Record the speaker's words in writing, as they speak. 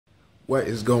What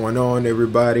is going on,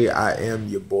 everybody? I am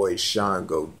your boy Sean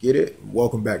Go Get It.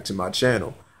 Welcome back to my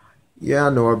channel. Yeah, I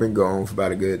know I've been gone for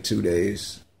about a good 2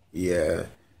 days. Yeah.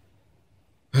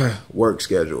 Work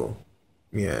schedule.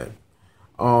 Yeah.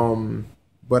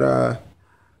 But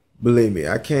believe me,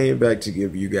 I came back to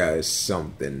give you guys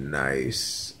something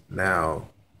nice. Now,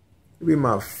 it'll be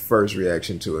my first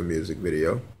reaction to a music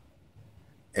video.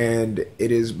 And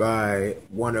it is by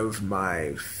one of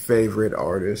my favorite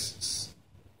artists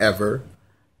ever,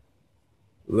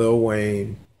 Lil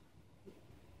Wayne,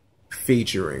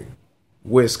 featuring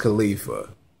Wiz Khalifa,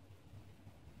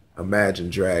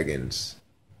 Imagine Dragons,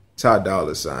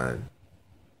 Dolla ign,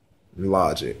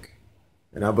 Logic.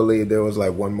 And I believe there was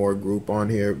like one more group on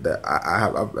here that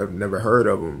I've never heard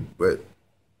of them, but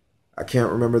I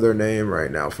can't remember their name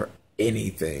right now for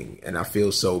anything, and I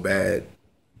feel so bad.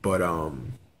 But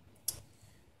I'm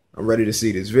ready to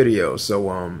see this video.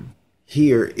 So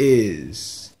here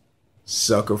is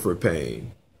Sucker for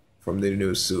Pain from the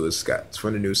new Suicide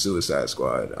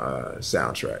Squad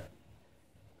soundtrack.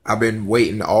 I've been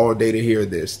waiting all day to hear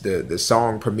this. The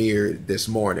song premiered this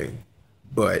morning,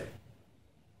 but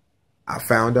I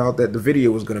found out that the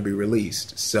video was going to be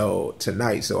released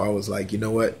tonight. So I was like, you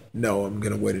know what? No, I'm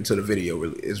going to wait until the video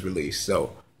is released.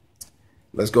 So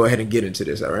let's go ahead and get into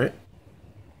this, all right?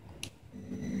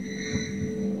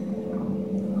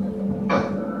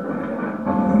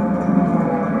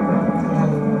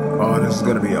 Oh, this is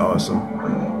going to be awesome.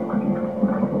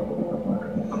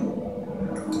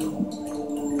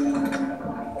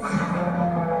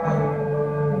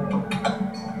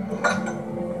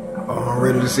 Oh, I'm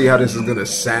ready to see how this is going to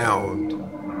sound.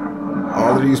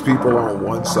 All of these people are on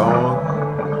one song.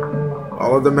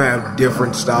 All of them have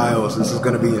different styles. This is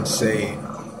going to be insane.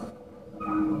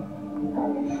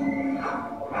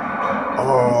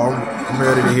 Oh, I'm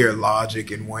ready to hear Logic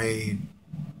and Wayne.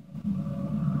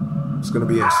 It's gonna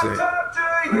be insane.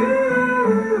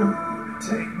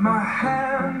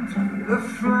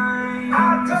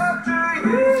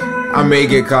 I may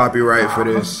get copyright for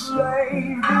this.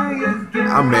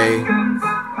 I may.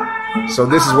 So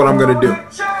this is what I'm gonna do.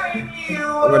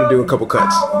 I'm gonna do a couple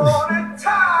cuts.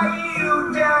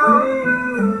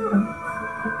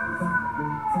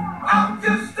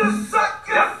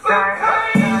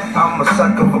 I'm a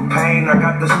sucker for pain. I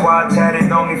got the squad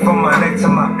tatted on me from my neck to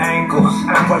my ankles.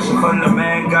 Pressure from the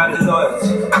man, got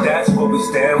loyalty. That's what we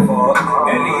stand for.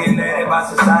 Alienated by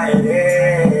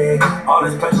society. All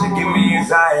this pressure give me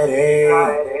anxiety.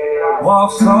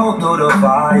 Walk slow through the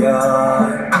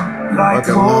fire. Like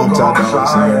who gon'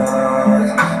 try us?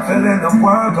 Feeling the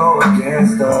world go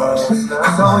against us.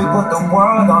 So we put the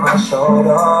world on our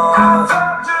shoulders.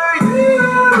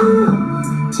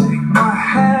 Take my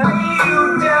hand.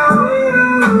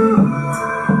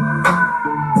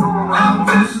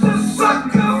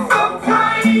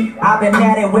 I've been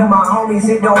at it with my homies,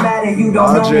 it don't matter, you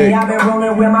don't know me. I've been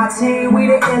rolling with my team, we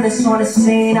the illest on the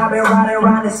scene. I've been riding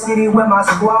around the city with my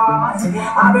squad.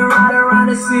 I've been riding around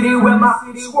the city with my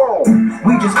squad.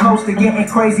 We just close to getting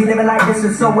crazy, living like this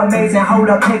is so amazing. Hold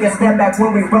up, take a step back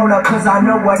when we roll up, cause I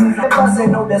know what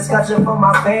bustin', no discussion for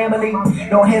my family.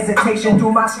 No hesitation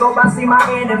through my scope, I see my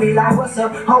enemy. Like what's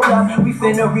up, hold up, we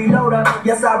finna reload up.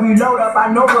 Yes, I reload up, I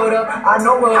know what up, I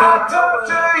know what up. I told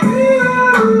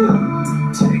you.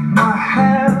 Take my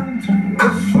hand to the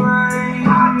flame.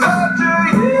 I told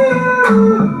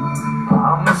you,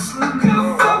 I'm a sucker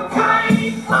for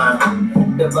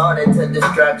pain. Devoted to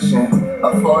destruction,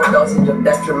 a full dosage of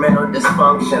detrimental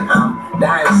dysfunction. I'm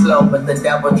dying slow, but the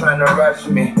devil trying to rush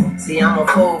me. See, I'm a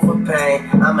fool for pain.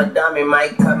 I'm a dummy,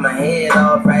 might cut my head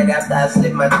off right after I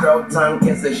slit my throat. Tongue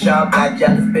kiss a shark, got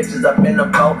jealous bitches up in a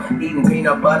boat, eating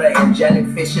peanut butter and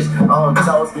jellyfishes on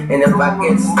toast. And if I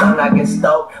get stung, I get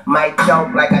stoked. Might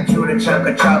choke like I chewed a chunk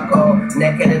of charcoal.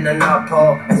 Naked in the North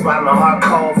Pole, that's why my heart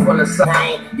cold, full of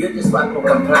pain. You just fucking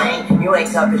complain. You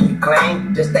ain't tough as you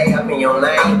claim. Just stay up in your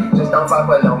lane. Just don't fuck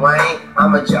with Lil Wayne.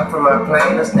 I'ma jump from my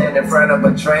plane and stand in front of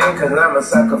a train, cause I'm a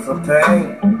sucker for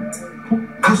pain.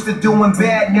 Used to doing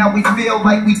bad, now we feel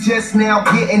like we just now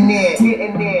getting there.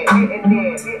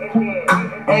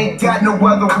 Ain't got no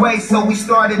other way, so we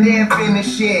started and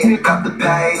finished it. Pick up the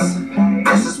pace,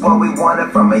 this is what we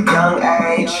wanted from a young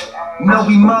age. No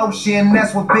emotion,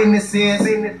 that's what business is.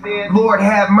 Lord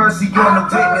have mercy on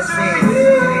the witnesses.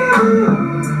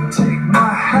 Take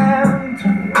my hand to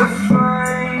the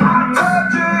flame. I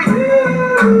told you,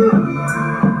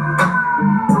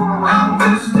 I'm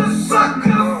just a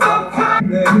sucker for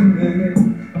pain.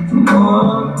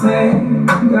 More pain,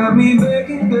 got me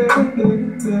begging, begging,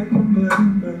 begging, begging,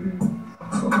 begging, begging.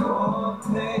 More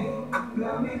pain,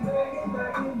 got me begging,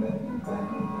 begging, begging,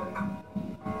 begging, begging.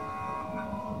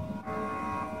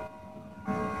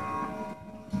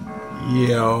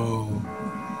 Yo.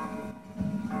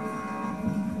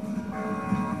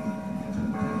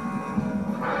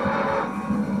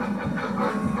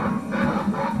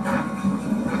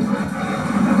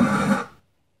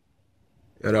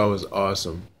 Yeah, that was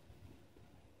awesome.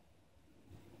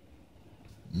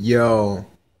 Yo,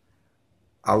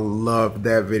 I loved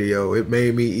that video. It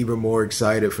made me even more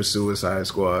excited for Suicide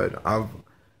Squad.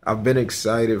 I've been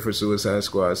excited for Suicide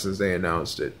Squad since they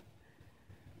announced it.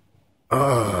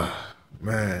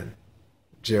 Man.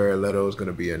 Jared Leto is going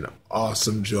to be an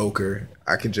awesome Joker.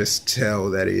 I can just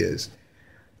tell that he is.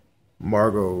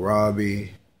 Margot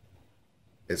Robbie.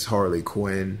 It's Harley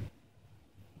Quinn.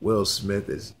 Will Smith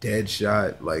is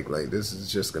Deadshot. Like this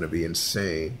is just going to be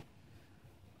insane.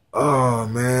 Oh,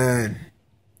 man.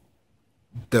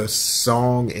 The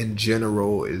song in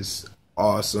general is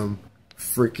awesome.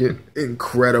 Freaking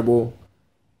incredible.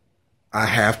 I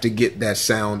have to get that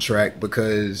soundtrack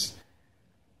because,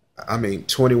 I mean,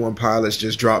 21 Pilots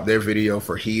just dropped their video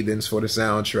for Heathens for the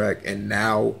soundtrack. And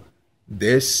now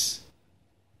this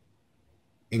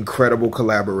incredible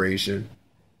collaboration.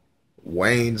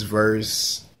 Wayne's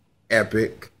verse,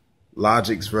 epic.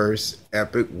 Logic's verse,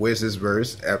 epic. Wiz's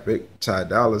verse, epic. Ty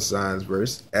Dolla Sign's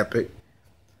verse, epic.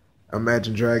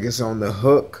 Imagine Dragons on the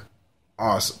hook,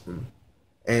 awesome.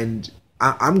 And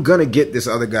I'm going to get this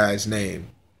other guy's name.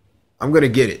 I'm going to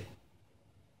get it.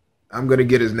 I'm going to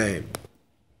get his name.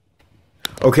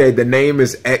 Okay, the name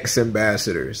is X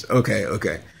Ambassadors. Okay.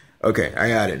 I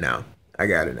got it now.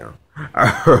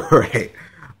 All right.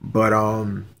 But,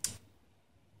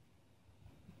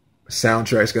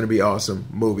 soundtrack's going to be awesome.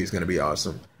 Movie's going to be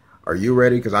awesome. Are you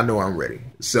ready? Because I know I'm ready.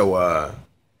 So,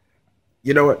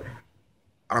 you know what?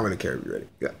 I don't really care if you're ready.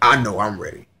 I know I'm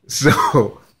ready.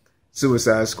 So,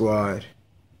 Suicide Squad.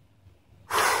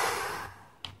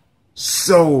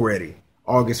 So ready.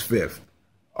 August 5th.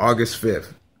 August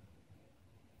 5th.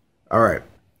 All right.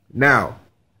 Now,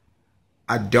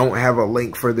 I don't have a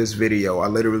link for this video. I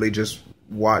literally just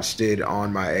watched it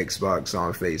on my Xbox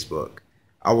on Facebook.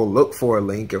 I will look for a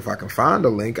link. If I can find a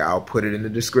link, I'll put it in the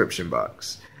description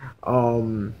box.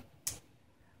 Go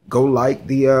like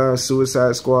the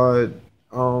Suicide Squad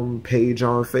page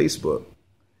on Facebook.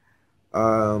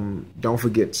 Don't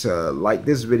forget to like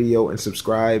this video and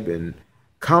subscribe and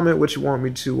comment what you want me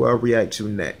to react to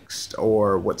next,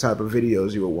 or what type of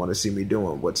videos you would want to see me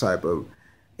doing, what type of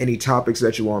any topics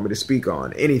that you want me to speak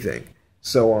on, anything.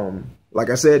 So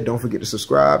like I said, don't forget to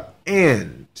subscribe,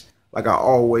 and like I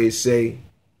always say,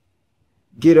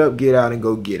 get up, get out, and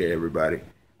go get it, everybody.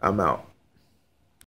 I'm out.